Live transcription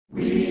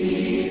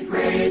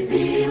praise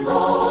thee,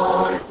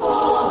 Lord,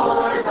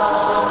 for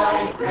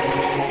thy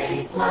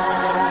great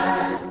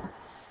plan,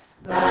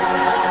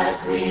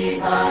 that we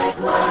thy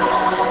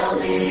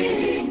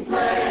dwelling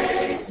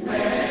place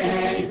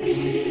may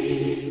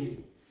be.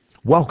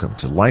 Welcome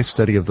to Life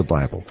Study of the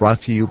Bible,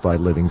 brought to you by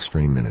Living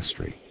Stream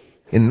Ministry.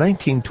 In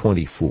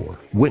 1924,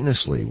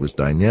 Witness Lee was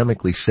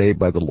dynamically saved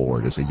by the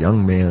Lord as a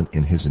young man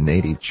in his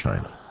native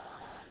China,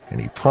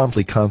 and he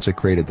promptly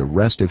consecrated the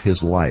rest of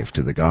his life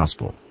to the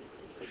gospel.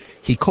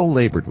 He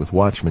co-labored with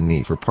Watchman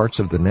Nee for parts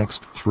of the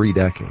next 3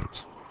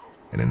 decades,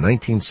 and in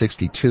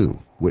 1962,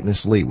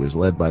 Witness Lee was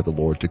led by the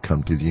Lord to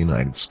come to the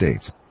United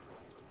States.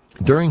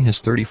 During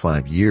his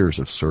 35 years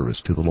of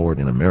service to the Lord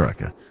in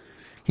America,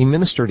 he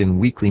ministered in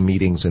weekly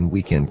meetings and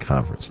weekend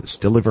conferences,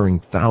 delivering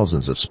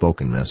thousands of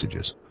spoken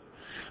messages.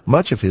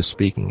 Much of his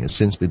speaking has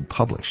since been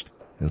published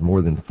as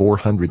more than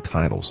 400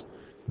 titles,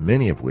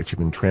 many of which have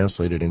been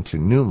translated into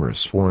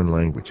numerous foreign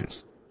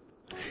languages.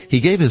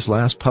 He gave his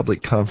last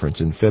public conference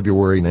in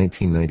February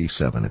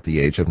 1997 at the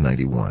age of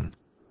 91.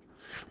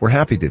 We're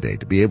happy today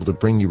to be able to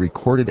bring you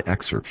recorded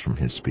excerpts from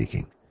his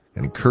speaking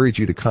and encourage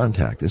you to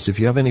contact us if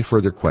you have any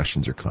further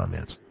questions or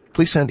comments.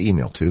 Please send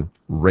email to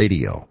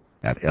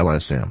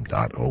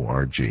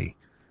radio@lsm.org.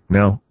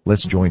 Now,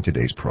 let's join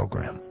today's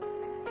program.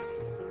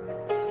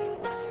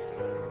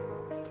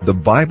 The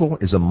Bible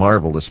is a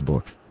marvelous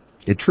book.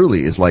 It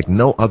truly is like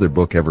no other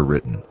book ever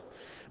written.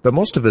 But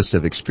most of us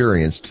have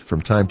experienced from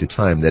time to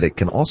time that it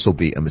can also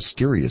be a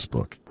mysterious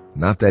book,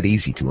 not that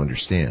easy to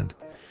understand.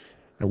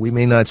 We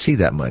may not see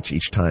that much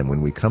each time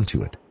when we come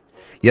to it.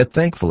 Yet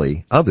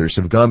thankfully, others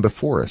have gone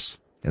before us,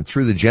 and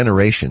through the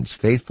generations,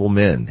 faithful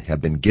men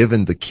have been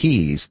given the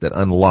keys that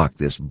unlock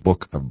this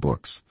book of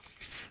books.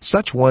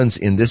 Such ones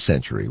in this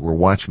century were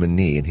Watchman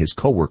Nee and his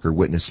co-worker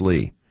Witness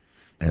Lee.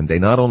 And they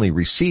not only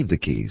received the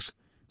keys,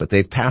 but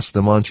they've passed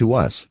them on to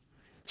us.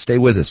 Stay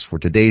with us for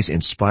today's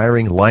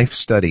inspiring life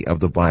study of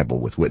the Bible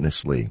with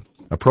Witness Lee,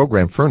 a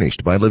program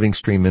furnished by Living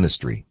Stream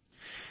Ministry.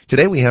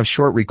 Today we have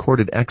short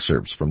recorded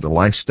excerpts from the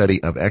life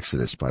study of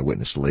Exodus by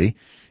Witness Lee,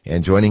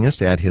 and joining us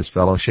to add his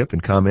fellowship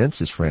and comments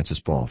is Francis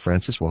Ball.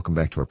 Francis, welcome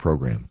back to our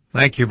program.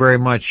 Thank you very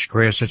much,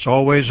 Chris. It's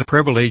always a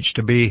privilege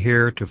to be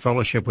here to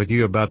fellowship with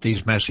you about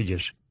these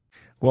messages.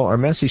 Well, our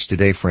message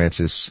today,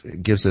 Francis,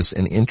 gives us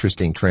an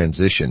interesting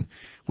transition.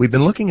 We've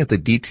been looking at the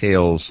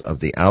details of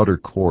the outer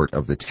court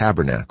of the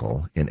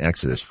tabernacle in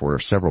Exodus for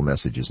several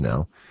messages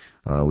now.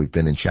 We've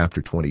been in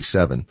chapter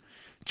 27.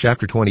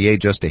 Chapter 28,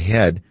 just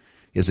ahead,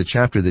 is a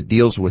chapter that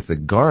deals with the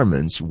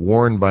garments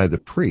worn by the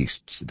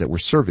priests that were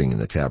serving in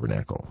the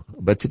tabernacle.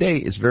 But today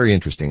is very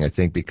interesting, I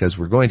think, because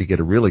we're going to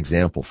get a real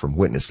example from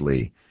Witness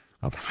Lee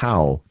of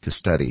how to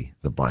study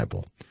the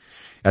Bible.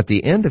 At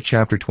the end of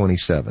chapter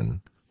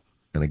 27,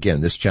 and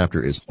again, this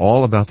chapter is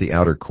all about the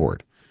outer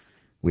court,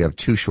 we have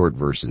 2 short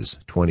verses,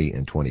 20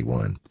 and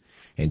 21.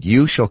 And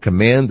you shall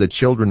command the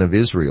children of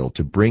Israel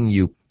to bring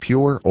you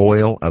pure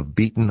oil of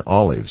beaten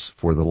olives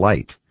for the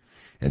light,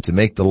 and to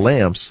make the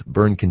lamps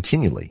burn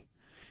continually.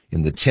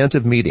 In the tent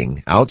of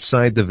meeting,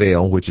 outside the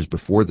veil which is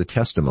before the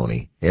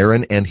testimony,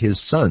 Aaron and his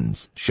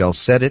sons shall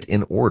set it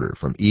in order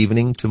from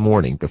evening to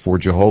morning before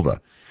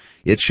Jehovah.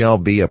 It shall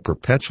be a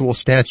perpetual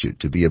statute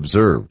to be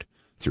observed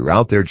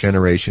throughout their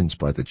generations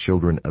by the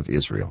children of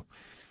Israel.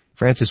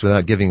 Francis,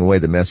 without giving away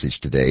the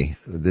message today,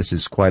 this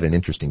is quite an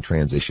interesting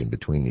transition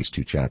between these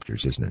 2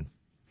 chapters, isn't it?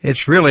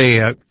 It's really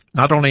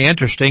not only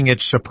interesting,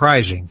 it's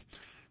surprising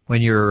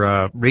when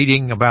you're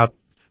reading about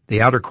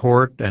the outer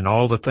court and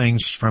all the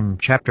things from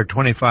chapter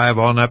 25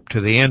 on up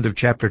to the end of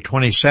chapter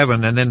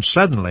 27, and then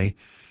suddenly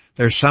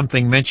there's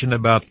something mentioned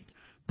about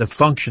the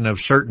function of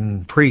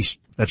certain priests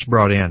that's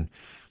brought in.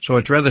 So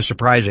it's rather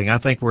surprising. I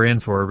think we're in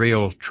for a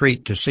real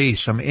treat to see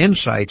some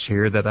insights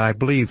here that I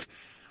believe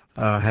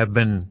have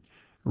been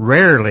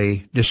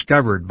rarely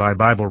discovered by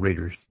Bible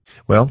readers.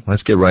 Well,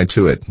 let's get right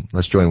to it.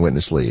 Let's join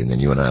Witness Lee, and then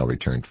you and I will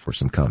return for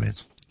some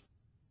comments.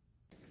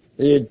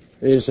 It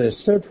is a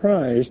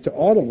surprise to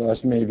all of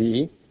us,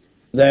 maybe,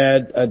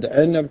 that at the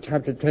end of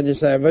chapter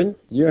 27,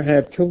 you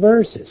have 2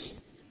 verses,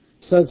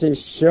 such a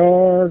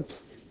short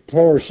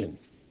portion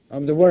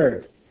of the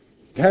Word,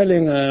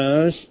 telling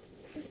us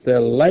the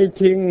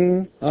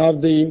lighting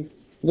of the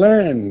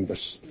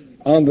lamps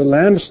on the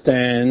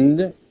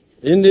lampstand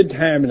in the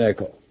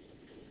tabernacle.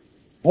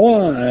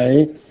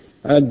 Why,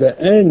 at the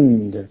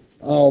end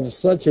of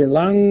such a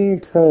long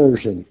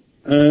portion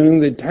on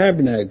the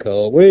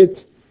tabernacle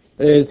with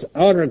its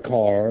outer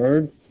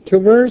court, 2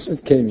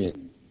 verses came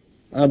in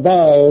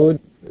about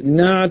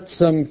not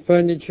some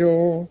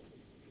furniture,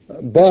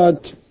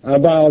 but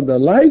about the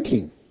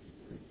lighting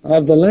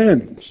of the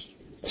lamps.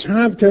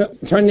 Chapter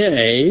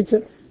 28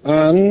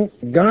 on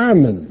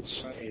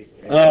garments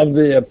of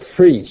the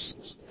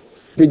priests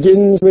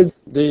begins with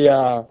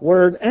the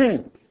word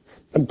 "and."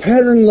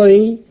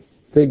 Apparently,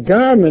 the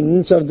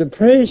garments of the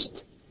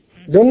priest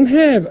don't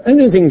have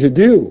anything to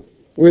do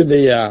with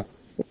the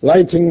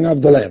lighting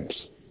of the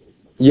lamps.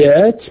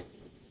 Yet,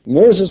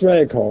 Moses'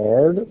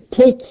 record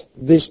put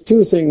these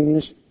 2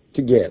 things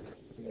together.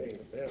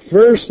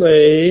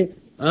 Firstly,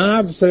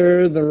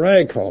 after the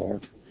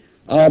record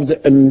of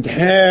the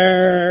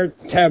entire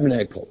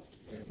tabernacle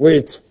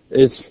with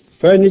its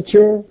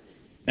furniture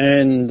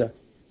and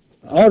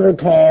outer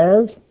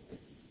court.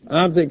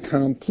 After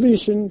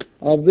completion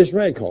of this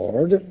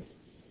record,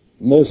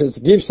 Moses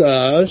gives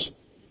us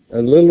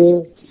a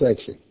little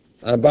section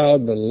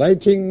about the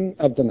lighting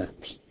of the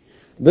lamps.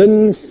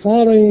 Then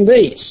following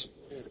this,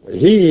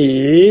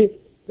 he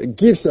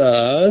gives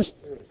us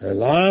a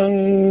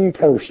long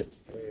portion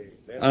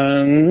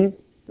on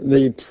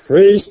the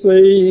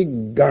priestly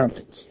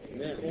garments.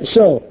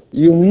 So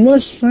you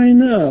must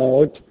find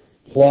out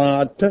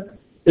what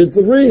is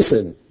the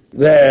reason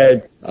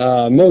that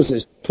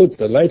Moses put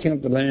the lighting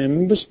of the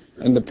lamps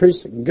and the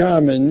priestly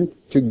garment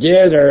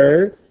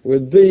together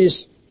with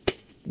this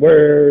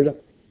word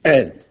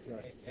 "and."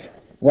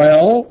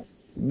 Well,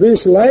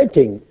 this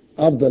lighting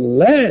of the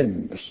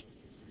lamps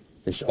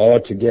is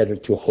altogether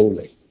too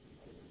holy.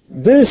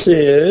 This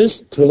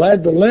is to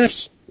light the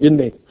lamps in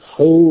the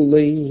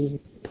holy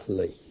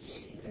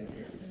place,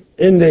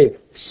 in the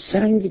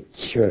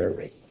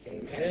sanctuary.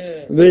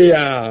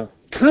 The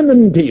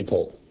common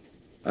people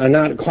are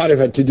not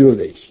qualified to do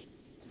this.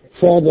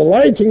 For the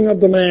lighting of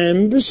the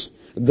lamps,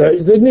 there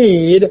is the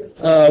need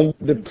of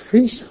the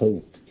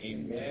priesthood.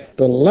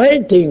 The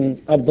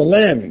lighting of the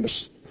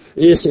lamps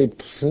is a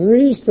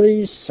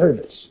priestly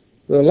service.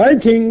 The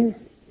lighting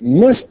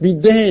must be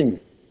done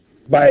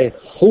by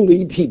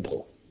holy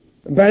people,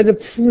 by the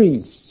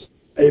priest.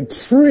 A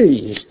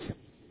priest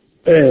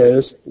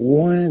is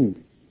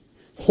one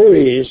who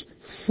is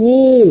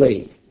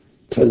fully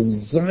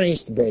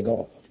possessed by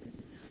God.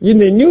 In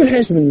the New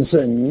Testament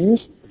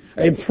sense,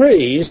 a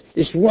priest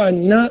is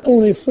one not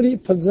only fully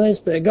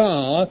possessed by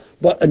God,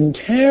 but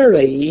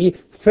entirely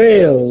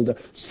filled,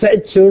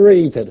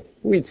 saturated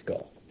with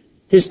God.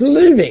 His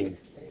living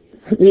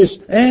is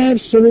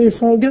absolutely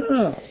for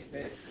God.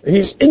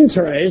 His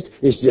interest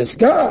is just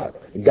God.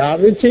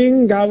 God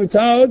within, God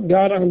without,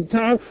 God on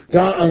top,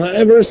 God on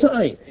every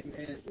side.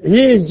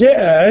 He is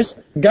just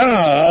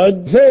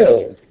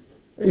God-filled.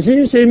 He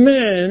is a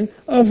man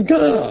of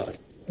God.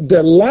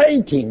 The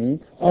lighting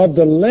of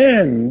the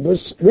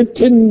lamps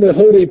within the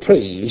holy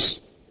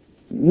place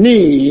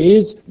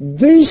needs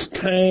this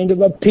kind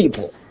of a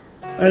people.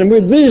 And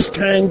with this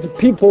kind of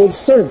people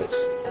service,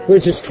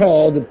 which is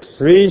called the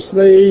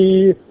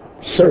priestly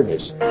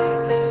service.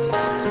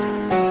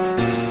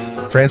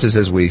 Francis,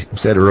 as we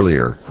said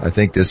earlier, I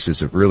think this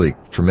is a really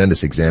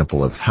tremendous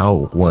example of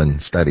how one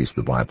studies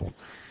the Bible.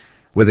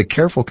 With a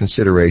careful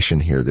consideration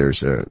here,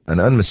 there's an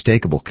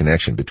unmistakable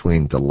connection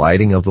between the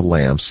lighting of the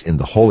lamps in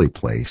the holy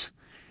place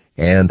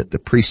and the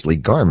priestly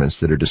garments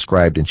that are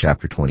described in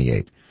chapter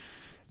 28.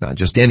 Not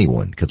just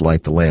anyone could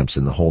light the lamps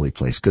in the holy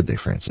place, could they,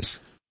 Francis?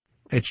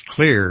 It's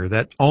clear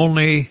that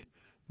only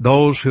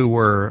those who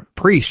were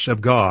priests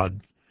of God,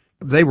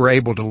 they were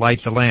able to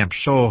light the lamps.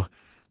 So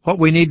what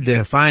we need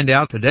to find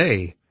out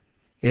today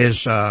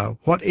is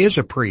what is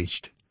a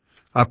priest?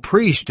 A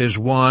priest is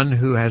one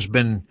who has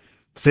been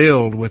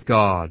filled with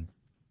God,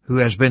 who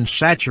has been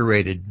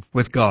saturated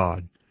with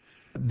God.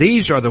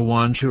 These are the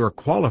ones who are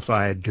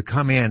qualified to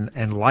come in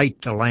and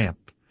light the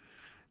lamp.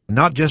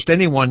 Not just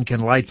anyone can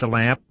light the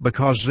lamp,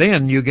 because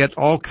then you get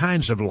all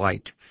kinds of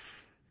light.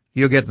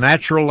 You get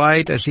natural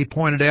light, as he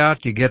pointed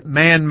out. You get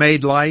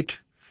man-made light.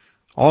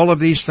 All of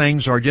these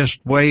things are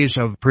just ways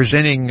of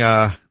presenting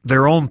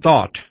their own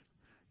thought.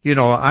 You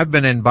know, I've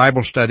been in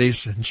Bible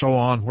studies and so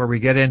on where we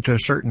get into a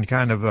certain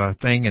kind of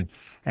thing,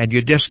 and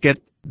you just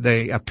get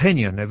the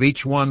opinion of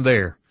each one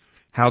there,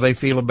 how they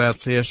feel about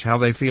this, how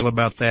they feel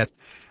about that.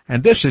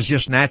 And this is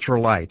just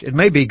natural light. It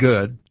may be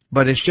good,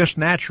 but it's just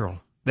natural.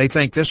 They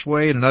think this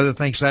way and another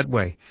thinks that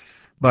way.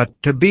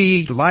 But to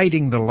be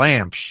lighting the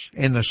lamps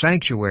in the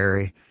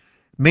sanctuary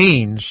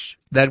means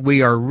that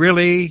we are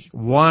really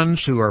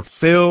ones who are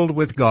filled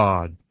with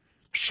God,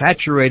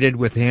 saturated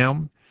with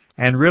Him,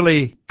 and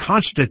really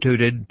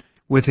constituted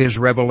with His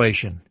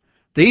revelation.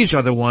 These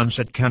are the ones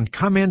that can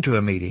come into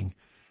a meeting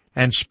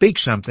and speak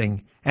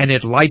something, and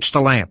it lights the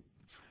lamp.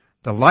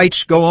 The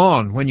lights go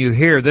on when you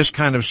hear this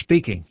kind of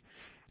speaking.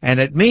 And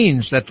it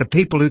means that the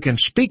people who can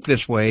speak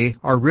this way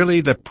are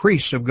really the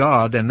priests of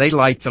God, and they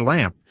light the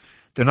lamp.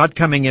 They're not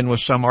coming in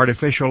with some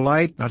artificial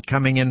light, not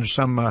coming in with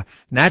some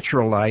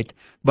natural light,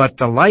 but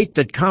the light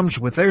that comes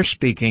with their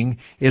speaking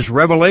is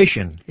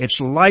revelation. It's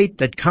light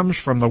that comes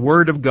from the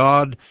Word of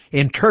God,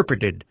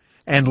 interpreted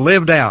and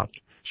lived out.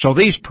 So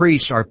these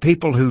priests are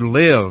people who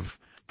live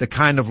the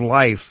kind of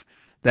life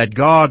that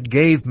God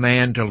gave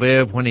man to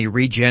live when He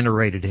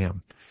regenerated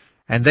him.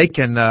 And they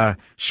can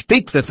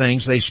speak the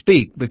things they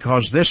speak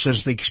because this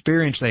is the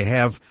experience they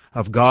have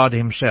of God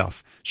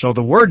Himself. So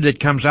the word that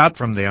comes out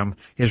from them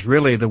is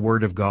really the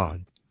Word of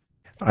God.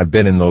 I've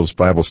been in those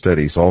Bible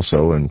studies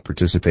also and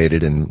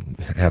participated, and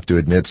have to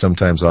admit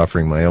sometimes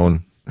offering my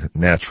own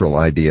natural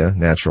idea,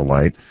 natural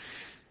light.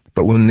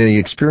 But when the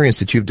experience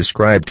that you've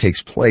described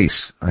takes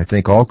place, I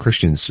think all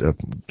Christians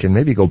can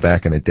maybe go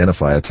back and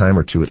identify a time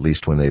or two at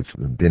least when they've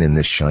been in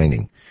this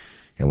shining.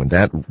 And when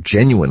that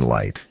genuine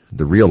light,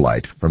 the real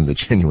light from the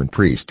genuine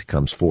priest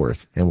comes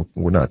forth, and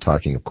we're not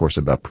talking, of course,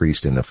 about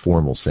priest in a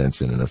formal sense,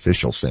 in an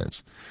official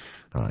sense.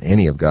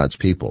 Any of God's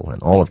people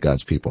and all of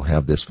God's people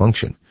have this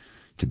function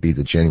to be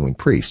the genuine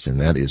priest, and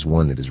that is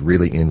one that is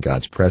really in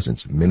God's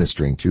presence,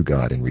 ministering to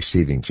God and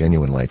receiving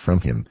genuine light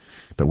from Him.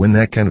 But when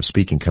that kind of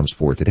speaking comes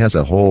forth, it has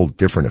a whole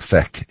different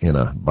effect in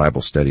a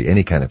Bible study,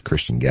 any kind of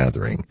Christian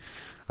gathering.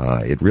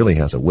 It really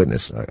has a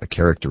witness, a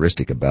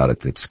characteristic about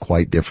it that's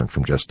quite different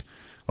from just,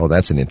 oh,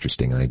 that's an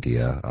interesting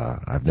idea.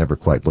 I've never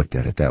quite looked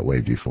at it that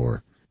way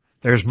before.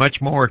 There's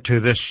much more to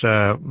this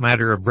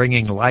matter of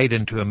bringing light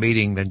into a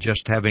meeting than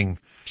just having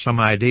some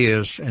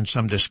ideas and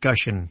some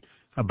discussion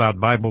about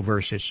Bible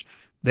verses.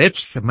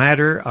 It's the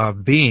matter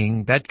of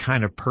being that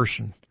kind of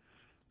person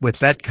with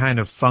that kind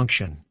of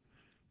function.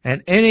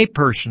 And any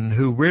person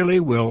who really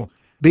will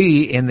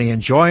be in the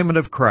enjoyment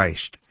of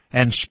Christ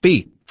and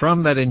speak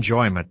from that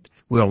enjoyment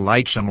will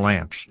light some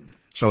lamps.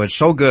 So it's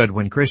so good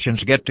when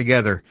Christians get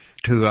together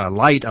to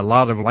light a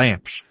lot of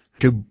lamps,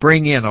 to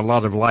bring in a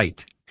lot of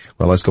light.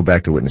 Well, let's go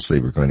back to Witness Lee.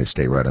 We're going to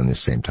stay right on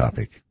this same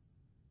topic.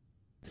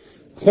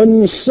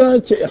 When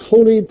such a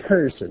holy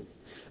person,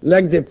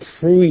 like the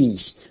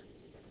priest,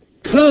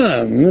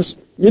 comes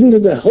into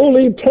the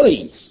holy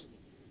place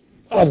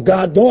of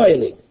God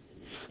dwelling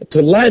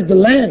to light the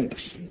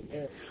lamps,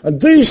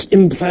 this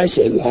implies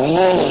a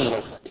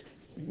lot.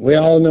 We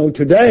all know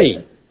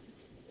today,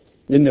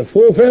 in the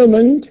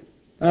fulfillment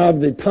of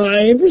the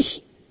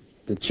times,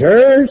 the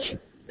church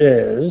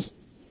is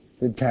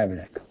the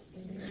tabernacle.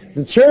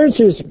 The church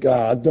is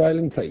God's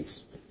dwelling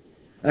place.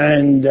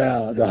 And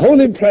the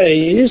holy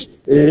place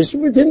is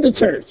within the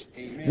church.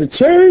 The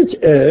church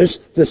is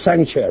the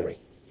sanctuary.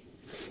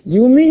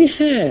 You may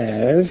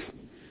have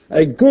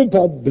a group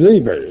of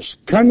believers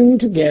coming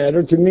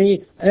together to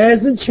meet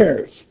as a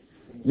church,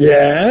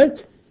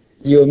 yet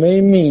you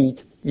may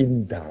meet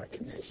in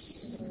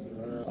darkness.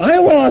 I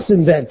was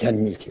in that kind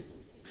of meeting.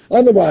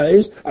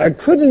 Otherwise, I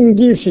couldn't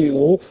give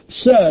you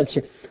such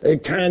a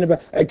kind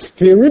of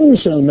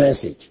experiential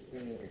message.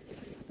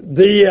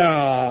 They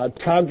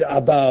talked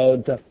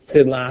about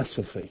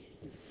philosophy.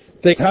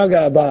 They talk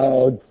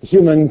about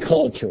human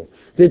culture.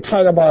 They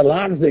talk about a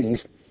lot of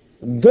things.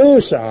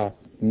 Those are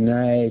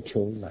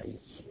natural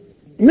lights.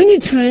 Many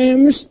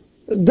times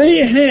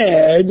they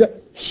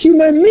had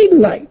human-made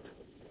light.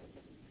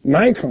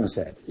 My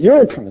concept,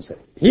 your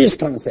concept, his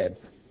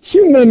concept,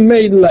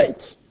 human-made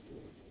light.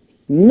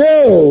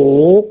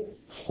 No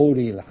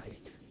holy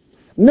light.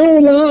 No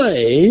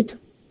light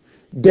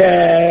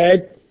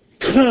that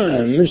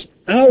comes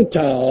out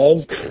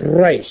of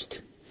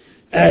Christ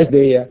as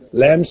the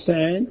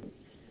lampstand,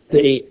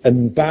 the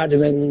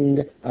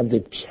embodiment of the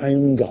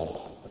triune God.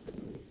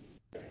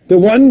 The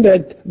one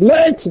that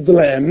lights the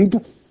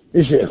lamp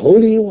is a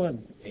holy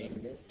one,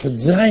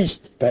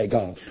 possessed by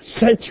God,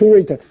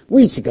 saturated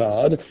with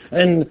God,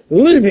 and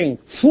living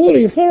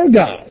fully for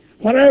God.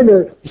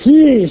 Whatever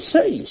he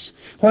says,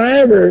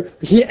 whatever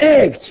he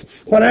acts,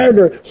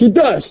 whatever he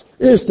does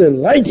is the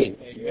lighting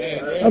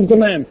of the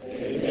lamp.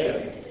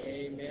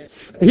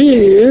 He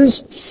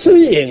is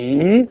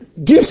seeing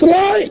gives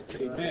light.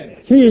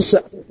 He is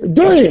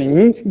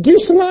doing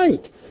gives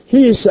light.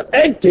 He is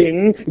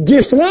acting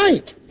gives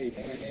light.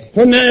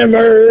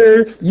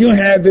 Whenever you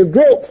have a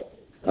group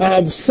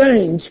of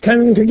saints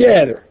coming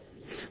together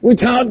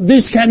without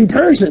these kind of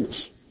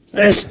persons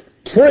as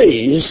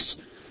priests,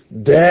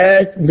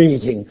 that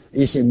meeting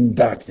is in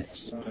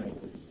darkness.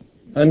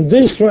 And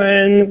this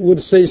one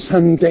would say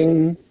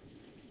something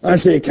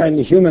as a kind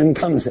of human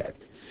concept.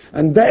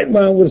 And that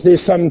one would say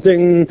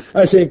something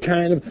as a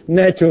kind of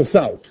natural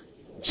thought.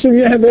 So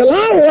you have a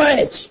lot of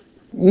lights,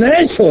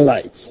 natural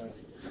lights,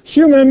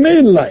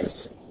 human-made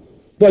lights,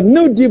 but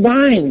no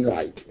divine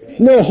light,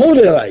 no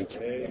holy light.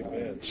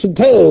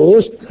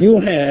 Suppose you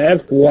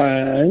have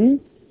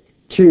 1,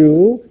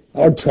 2,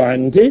 or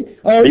 20,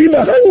 or even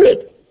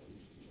 100,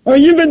 or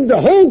even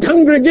the whole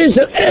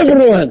congregation,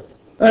 everyone,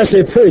 as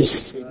a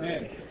priest.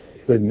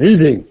 The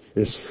meeting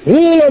is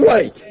full of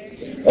light.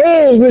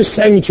 Oh, this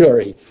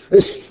sanctuary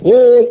is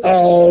full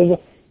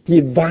of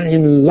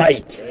divine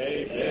light.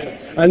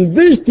 And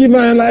this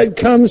divine light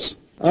comes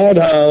out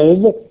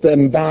of the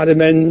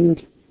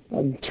embodiment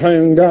of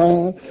triune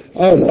God,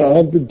 out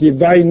of the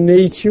divine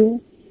nature,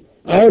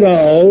 out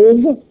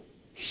of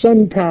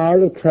some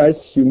part of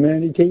Christ's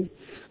humanity,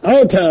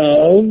 out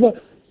of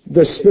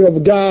the Spirit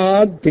of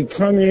God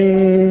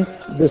becoming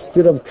the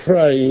Spirit of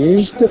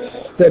Christ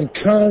that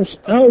comes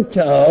out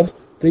of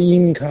the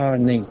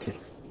incarnated,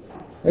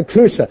 the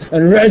crucified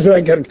and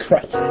resurrected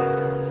Christ.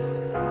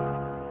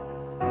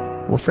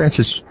 Well,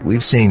 Francis,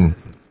 we've seen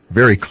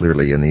very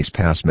clearly in these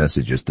past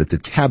messages that the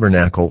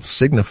tabernacle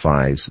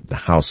signifies the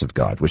house of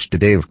God, which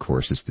today, of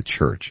course, is the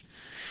church.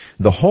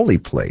 The holy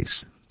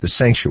place, the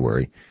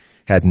sanctuary,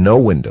 had no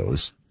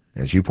windows,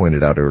 as you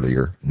pointed out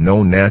earlier,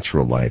 no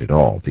natural light at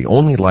all. The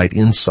only light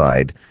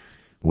inside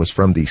was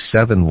from the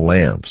 7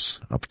 lamps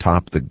up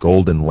top the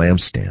golden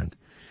lampstand.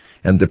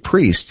 And the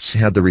priests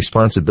had the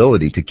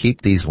responsibility to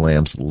keep these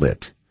lamps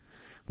lit.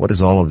 What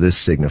does all of this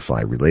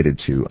signify related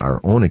to our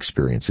own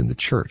experience in the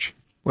church?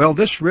 Well,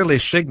 this really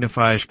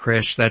signifies,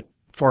 Chris, that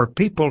for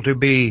people to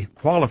be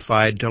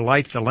qualified to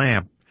light the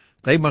lamp,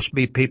 they must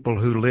be people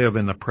who live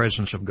in the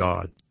presence of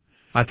God.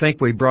 I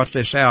think we brought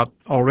this out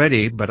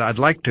already, but I'd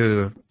like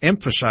to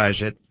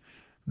emphasize it,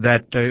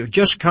 that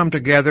just come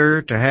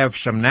together to have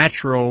some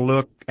natural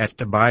look at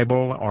the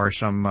Bible or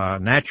some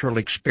natural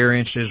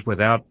experiences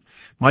without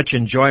much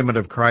enjoyment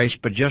of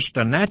Christ, but just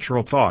a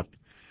natural thought.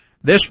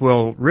 This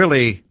will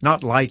really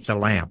not light the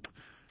lamp.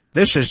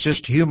 This is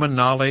just human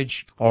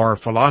knowledge or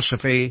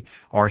philosophy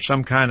or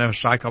some kind of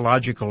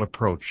psychological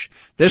approach.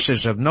 This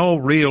is of no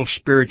real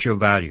spiritual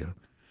value.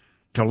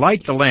 To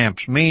light the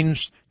lamps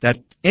means that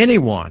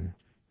anyone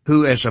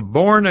who is a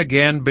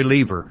born-again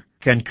believer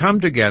can come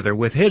together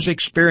with his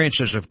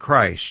experiences of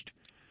Christ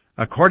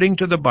according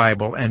to the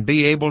Bible and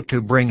be able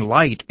to bring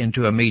light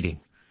into a meeting.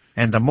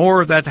 And the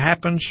more that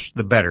happens,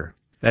 the better.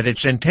 That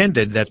it's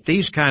intended that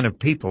these kind of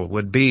people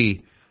would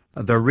be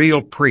the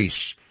real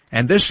priests.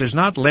 And this is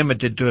not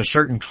limited to a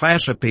certain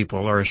class of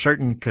people or a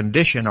certain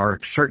condition or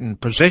a certain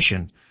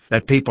position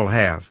that people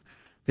have.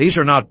 These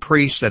are not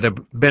priests that have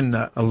been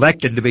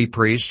elected to be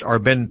priests or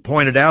been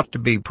pointed out to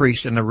be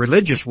priests in a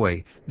religious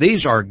way.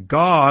 These are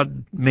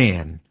God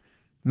men.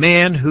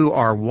 Men who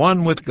are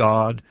one with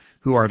God,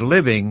 who are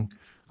living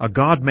a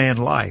God-man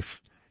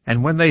life.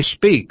 And when they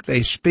speak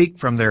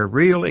from their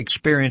real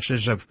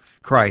experiences of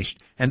Christ.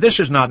 And this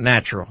is not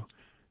natural.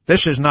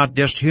 This is not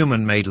just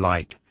human-made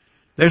light.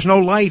 There's no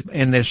light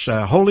in this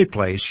holy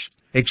place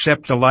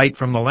except the light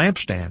from the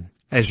lampstand,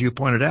 as you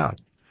pointed out,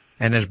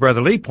 and as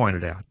Brother Lee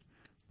pointed out,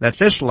 that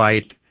this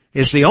light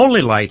is the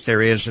only light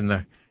there is in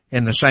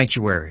the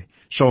sanctuary.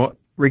 So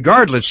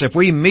regardless, if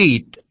we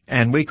meet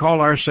and we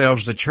call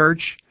ourselves the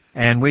church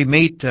and we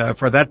meet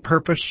for that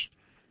purpose,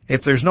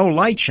 if there's no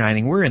light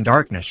shining, we're in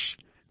darkness.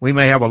 We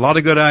may have a lot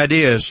of good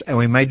ideas and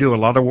we may do a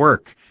lot of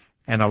work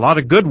and a lot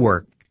of good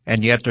work,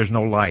 and yet there's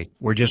no light.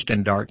 We're just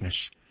in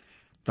darkness.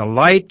 The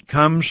light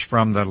comes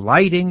from the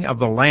lighting of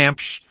the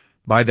lamps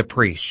by the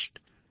priest.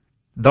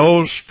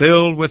 Those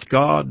filled with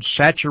God,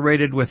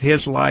 saturated with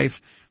His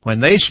life, when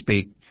they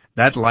speak,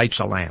 that lights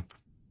a lamp.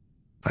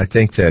 I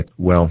think that,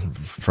 well,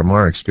 from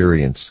our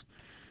experience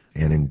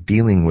and in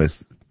dealing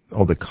with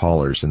all the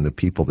callers and the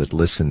people that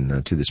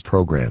listen to this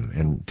program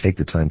and take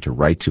the time to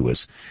write to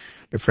us,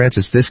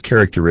 Francis, this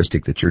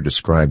characteristic that you're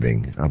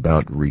describing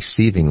about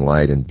receiving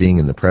light and being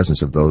in the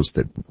presence of those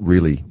that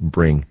really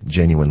bring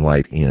genuine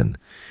light in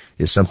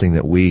is something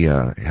that we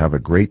have a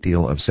great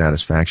deal of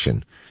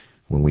satisfaction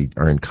when we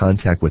are in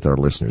contact with our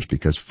listeners,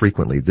 because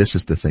frequently this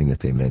is the thing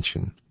that they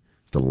mention.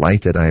 The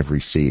light that I have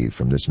received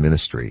from this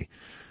ministry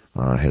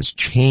has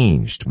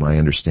changed my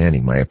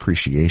understanding, my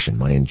appreciation,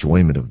 my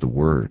enjoyment of the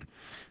Word.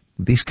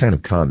 These kind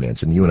of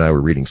comments, and you and I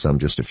were reading some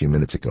just a few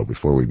minutes ago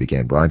before we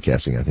began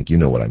broadcasting. I think you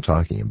know what I'm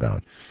talking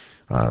about.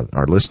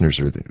 Our listeners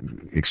are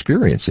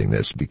experiencing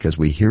this because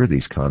we hear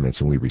these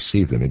comments and we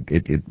receive them.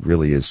 It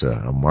really is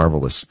a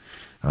marvelous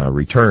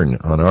return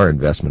on our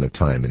investment of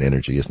time and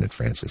energy, isn't it,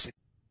 Francis?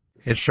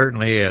 It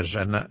certainly is,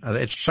 and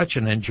it's such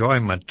an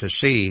enjoyment to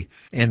see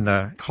in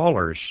the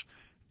callers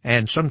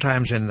and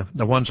sometimes in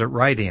the ones that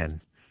write in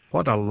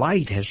what a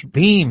light has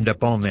beamed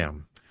upon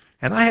them.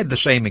 And I had the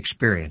same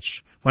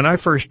experience. When I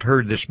first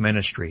heard this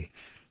ministry,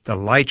 the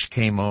lights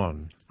came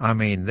on. I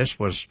mean, this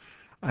was,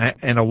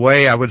 in a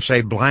way, I would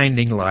say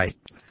blinding light.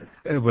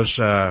 It was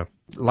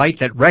light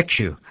that wrecks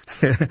you.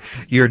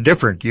 You're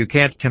different. You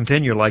can't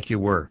continue like you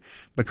were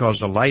because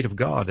the light of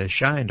God has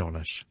shined on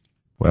us.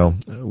 Well,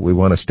 we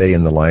want to stay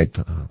in the light,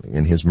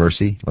 in His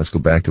mercy. Let's go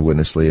back to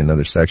Witness Lee,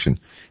 another section,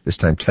 this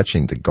time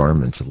touching the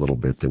garments a little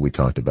bit that we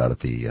talked about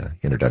at the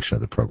introduction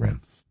of the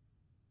program.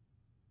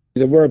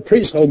 The word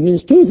priesthood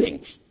means two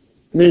things.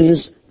 It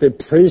means the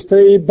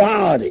priestly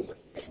body,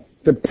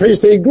 the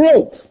priestly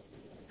group.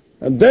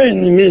 And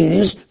then it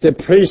means the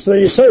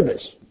priestly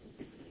service.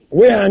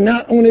 We are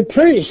not only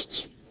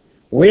priests,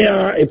 we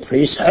are a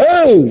priesthood.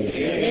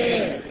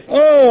 Amen.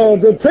 Oh,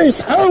 the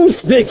priesthood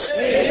speaks.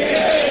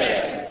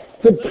 Amen.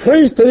 The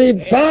priestly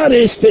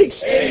body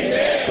speaks.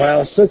 Amen.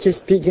 While such a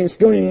speaking is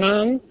going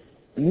on,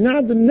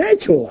 not the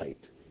natural light,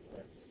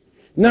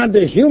 not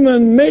the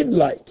human-made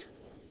light,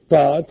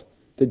 but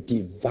the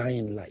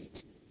divine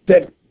light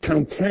that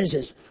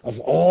comprises of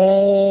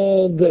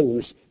all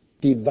those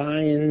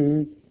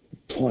divine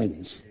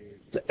tones,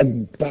 the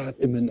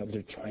embodiment of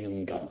the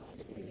triune God,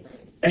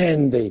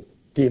 and the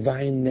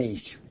divine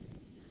nature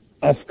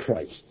of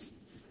Christ,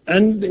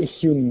 and the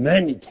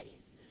humanity,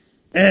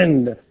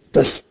 and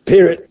the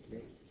Spirit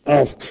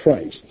of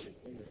Christ,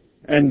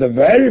 and the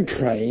very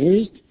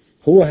Christ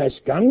who has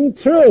gone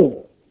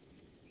through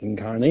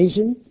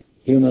incarnation,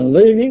 human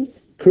living,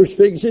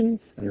 crucifixion,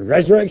 and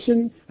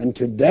resurrection, and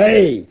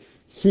today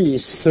He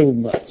is so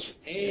much.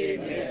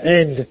 Amen.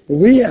 And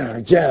we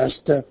are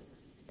just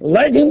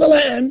lighting the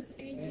lamp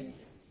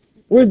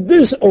with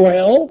this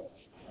oil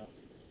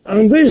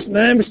on this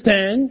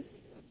lampstand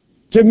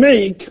to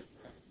make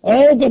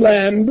all the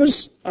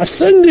lamps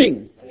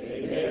ascending.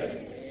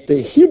 Amen.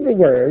 The Hebrew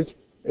word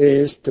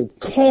is to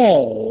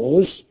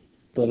cause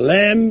the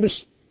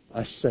lamps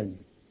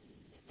ascend.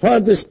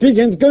 While the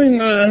speaking is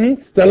going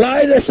on, the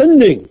light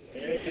ascending.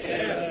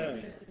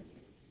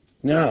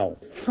 Now,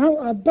 how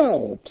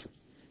about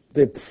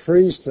the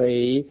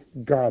priestly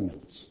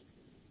garments?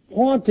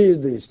 What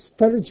is the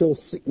spiritual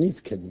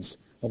significance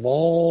of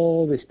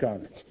all these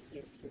garments?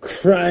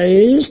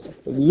 Christ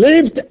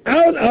lived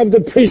out of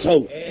the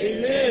priesthood.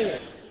 Amen.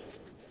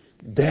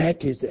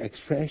 That is the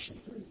expression.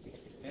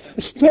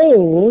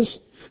 Suppose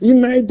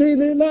in my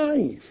daily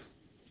life,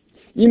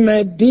 in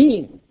my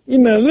being,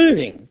 in my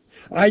living,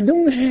 I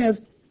don't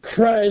have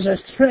Christ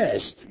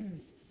expressed.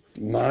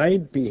 My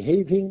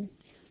behaving,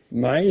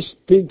 my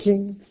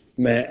speaking,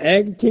 my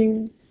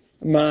acting,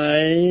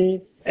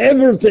 my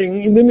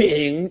everything in the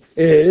meeting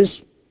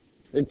is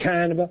a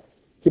kind of a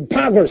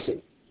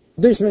hypocrisy.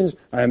 This means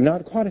I am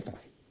not qualified.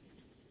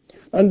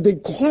 And the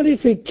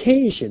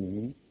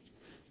qualification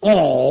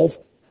of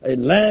a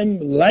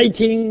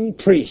lamp-lighting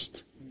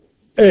priest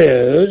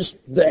is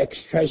the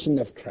expression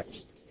of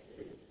Christ.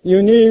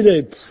 You need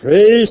a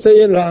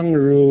priestly long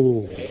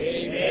robe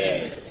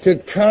to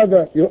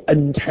cover your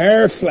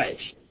entire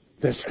flesh.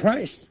 That's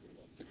Christ.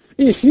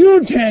 If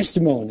your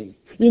testimony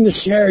in the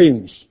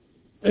sharings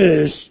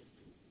is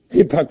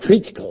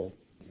hypocritical,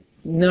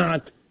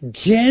 not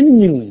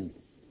genuine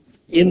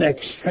in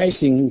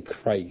expressing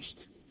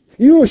Christ,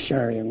 your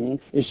sharing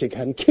is a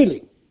kind of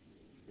killing.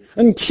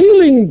 And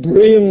killing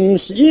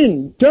brings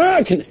in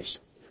darkness.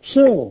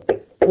 So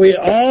we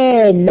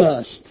all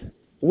must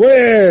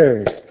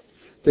wear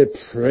the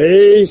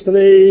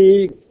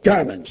priestly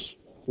garments.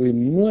 We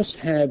must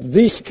have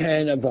this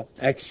kind of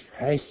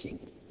expressing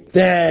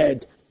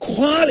that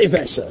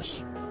qualifies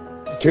us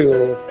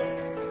to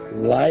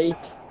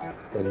light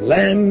the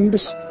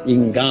lamps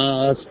in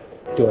God's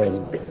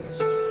dwelling place.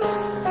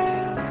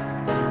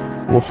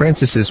 Well,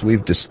 Francis, as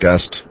we've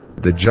discussed,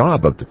 the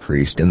job of the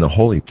priest in the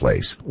holy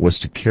place was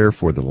to care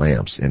for the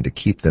lamps and to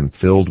keep them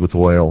filled with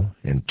oil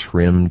and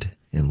trimmed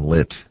and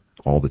lit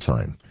all the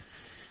time.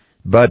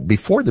 But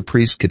before the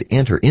priest could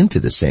enter into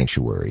the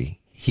sanctuary,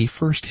 he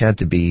first had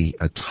to be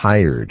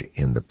attired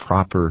in the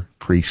proper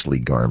priestly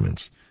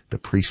garments, the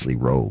priestly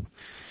robe.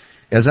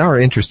 As our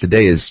interest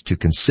today is to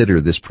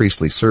consider this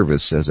priestly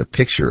service as a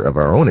picture of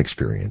our own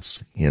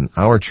experience in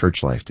our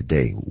church life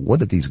today, what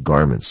do these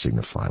garments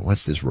signify?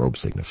 What's this robe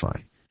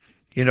signify?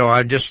 You know,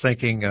 I'm just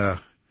thinking,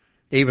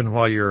 even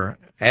while you're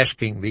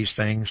asking these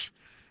things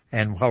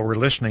and while we're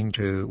listening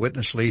to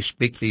Witness Lee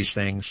speak these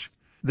things,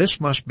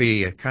 this must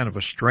be a kind of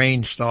a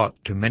strange thought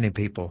to many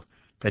people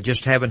that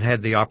just haven't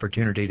had the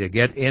opportunity to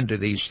get into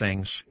these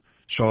things.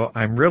 So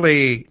I'm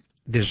really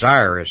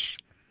desirous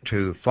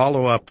to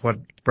follow up what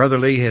Brother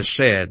Lee has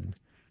said,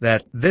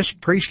 that this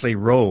priestly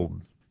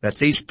robe that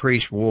these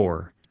priests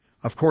wore,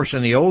 of course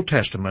in the Old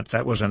Testament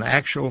that was an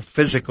actual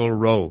physical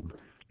robe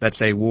that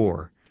they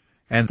wore,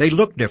 and they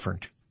looked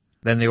different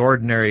than the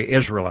ordinary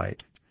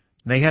Israelite.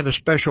 They had a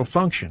special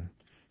function,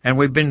 and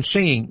we've been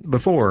seeing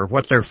before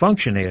what their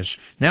function is.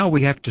 Now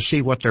we have to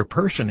see what their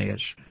person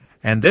is,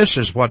 and this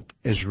is what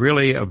is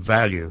really of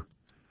value.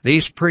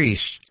 These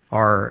priests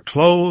are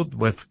clothed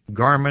with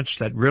garments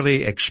that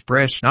really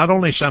express not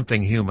only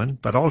something human,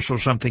 but also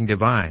something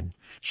divine.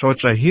 So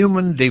it's a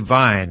human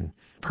divine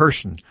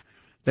person.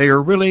 They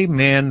are really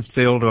men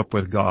filled up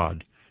with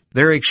God.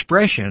 Their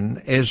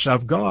expression is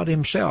of God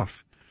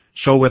Himself.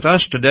 So with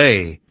us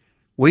today,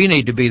 we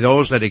need to be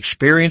those that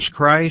experience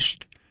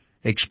Christ,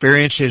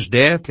 experience His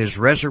death, His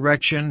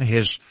resurrection,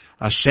 His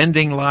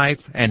ascending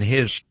life, and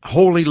His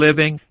holy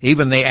living.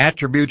 Even the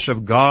attributes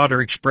of God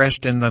are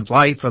expressed in the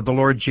life of the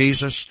Lord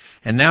Jesus.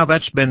 And now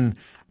that's been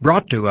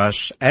brought to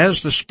us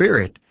as the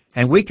Spirit,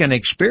 and we can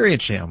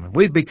experience Him.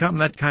 We've become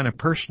that kind of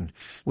person.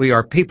 We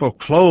are people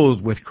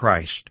clothed with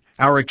Christ.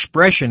 Our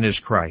expression is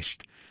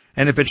Christ.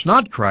 And if it's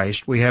not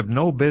Christ, we have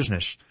no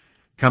business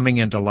coming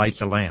in to light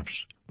the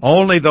lamps.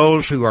 Only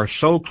those who are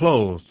so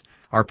clothed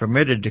are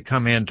permitted to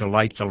come in to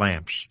light the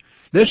lamps.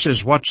 This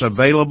is what's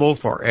available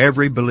for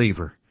every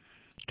believer.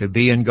 To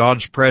be in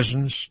God's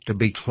presence, to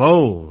be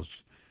clothed,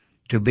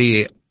 to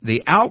be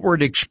the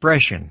outward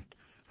expression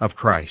of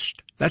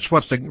Christ. That's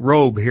what the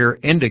robe here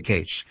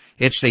indicates.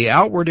 It's the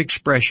outward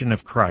expression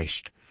of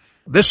Christ.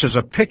 This is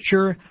a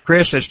picture,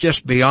 Chris, that's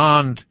just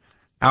beyond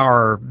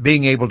our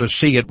being able to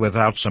see it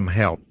without some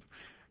help.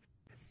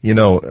 You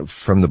know,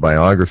 from the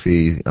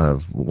biography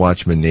of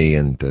Watchman Nee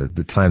and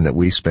the time that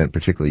we spent,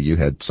 particularly you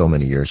had so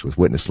many years with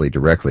Witness Lee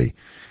directly,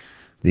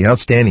 the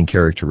outstanding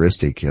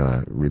characteristic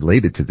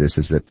related to this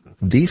is that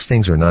these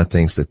things are not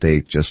things that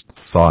they just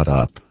thought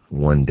up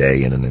one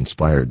day in an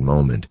inspired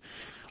moment.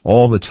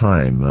 All the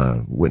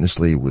time, Witness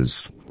Lee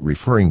was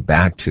referring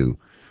back to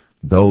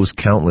those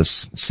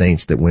countless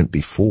saints that went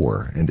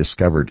before and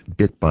discovered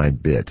bit by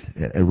bit.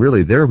 And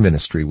really their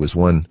ministry was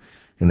one,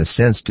 in a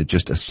sense, to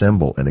just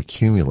assemble and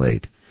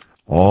accumulate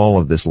all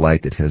of this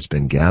light that has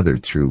been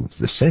gathered through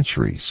the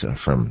centuries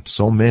from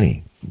so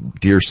many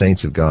dear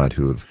saints of God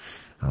who have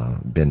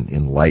been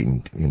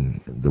enlightened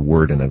in the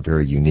Word in a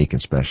very unique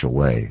and special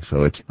way.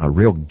 So it's a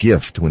real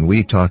gift. When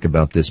we talk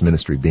about this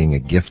ministry being a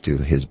gift to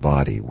His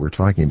body, we're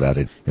talking about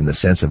it in the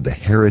sense of the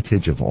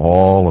heritage of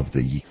all of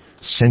the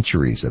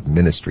centuries of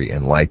ministry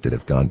and light that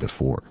have gone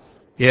before.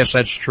 Yes,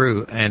 that's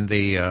true. And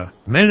the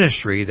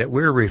ministry that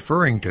we're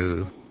referring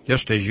to,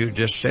 just as you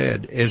just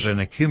said, is an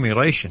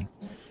accumulation.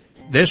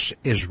 This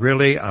is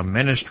really a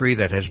ministry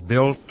that has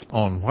built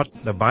on what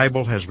the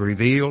Bible has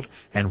revealed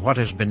and what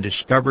has been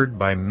discovered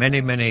by many,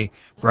 many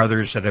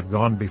brothers that have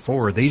gone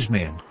before these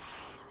men.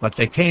 But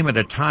they came at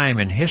a time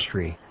in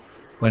history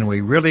when we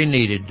really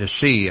needed to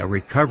see a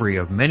recovery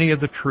of many of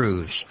the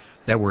truths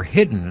that were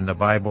hidden in the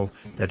Bible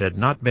that had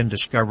not been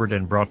discovered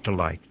and brought to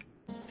light.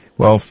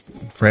 Well,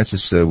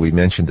 Francis, we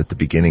mentioned at the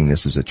beginning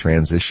this is a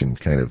transition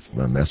kind of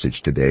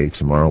message today.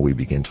 Tomorrow we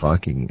begin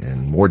talking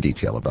in more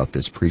detail about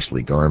this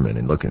priestly garment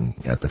and looking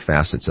at the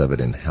facets of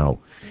it and how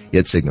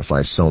it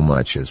signifies so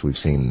much, as we've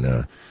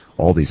seen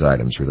all these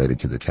items related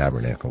to the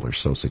tabernacle are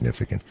so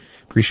significant.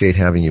 Appreciate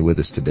having you with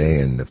us today,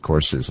 and of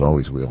course, as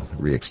always, we'll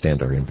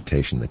re-extend our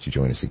invitation that you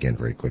join us again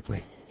very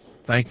quickly.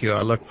 Thank you.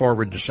 I look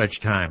forward to such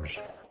times.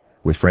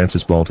 With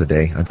Francis Ball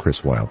today, I'm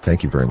Chris Wilde.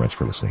 Thank you very much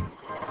for listening.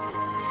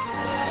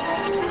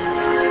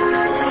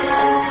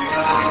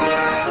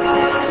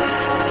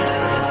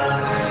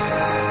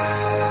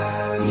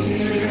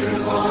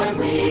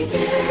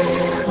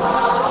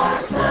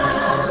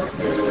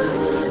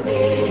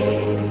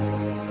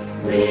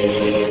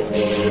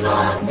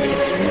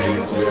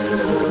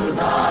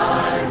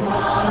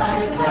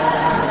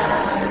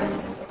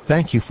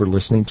 Thank you for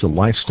listening to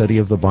Life Study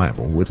of the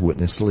Bible with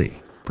Witness Lee,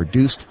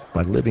 produced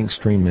by Living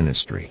Stream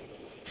Ministry.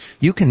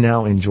 You can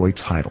now enjoy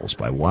titles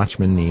by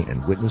Watchman Nee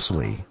and Witness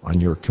Lee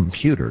on your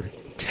computer,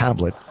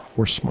 tablet,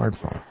 or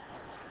smartphone.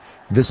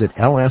 Visit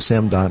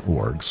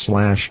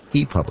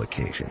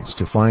lsm.org/epublications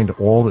to find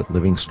all that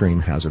Living Stream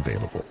has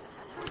available.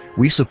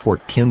 We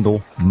support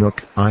Kindle,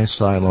 Nook,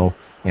 iSilo,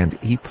 and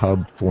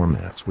EPUB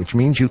formats, which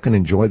means you can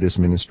enjoy this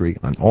ministry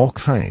on all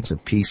kinds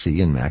of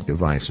PC and Mac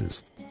devices.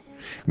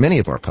 Many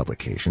of our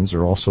publications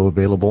are also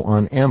available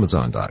on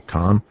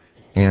Amazon.com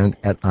and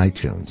at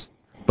iTunes.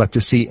 But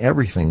to see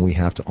everything we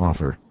have to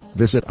offer,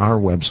 visit our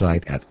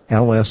website at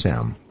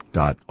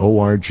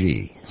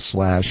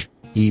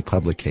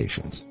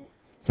lsm.org/epublications.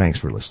 Thanks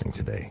for listening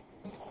today.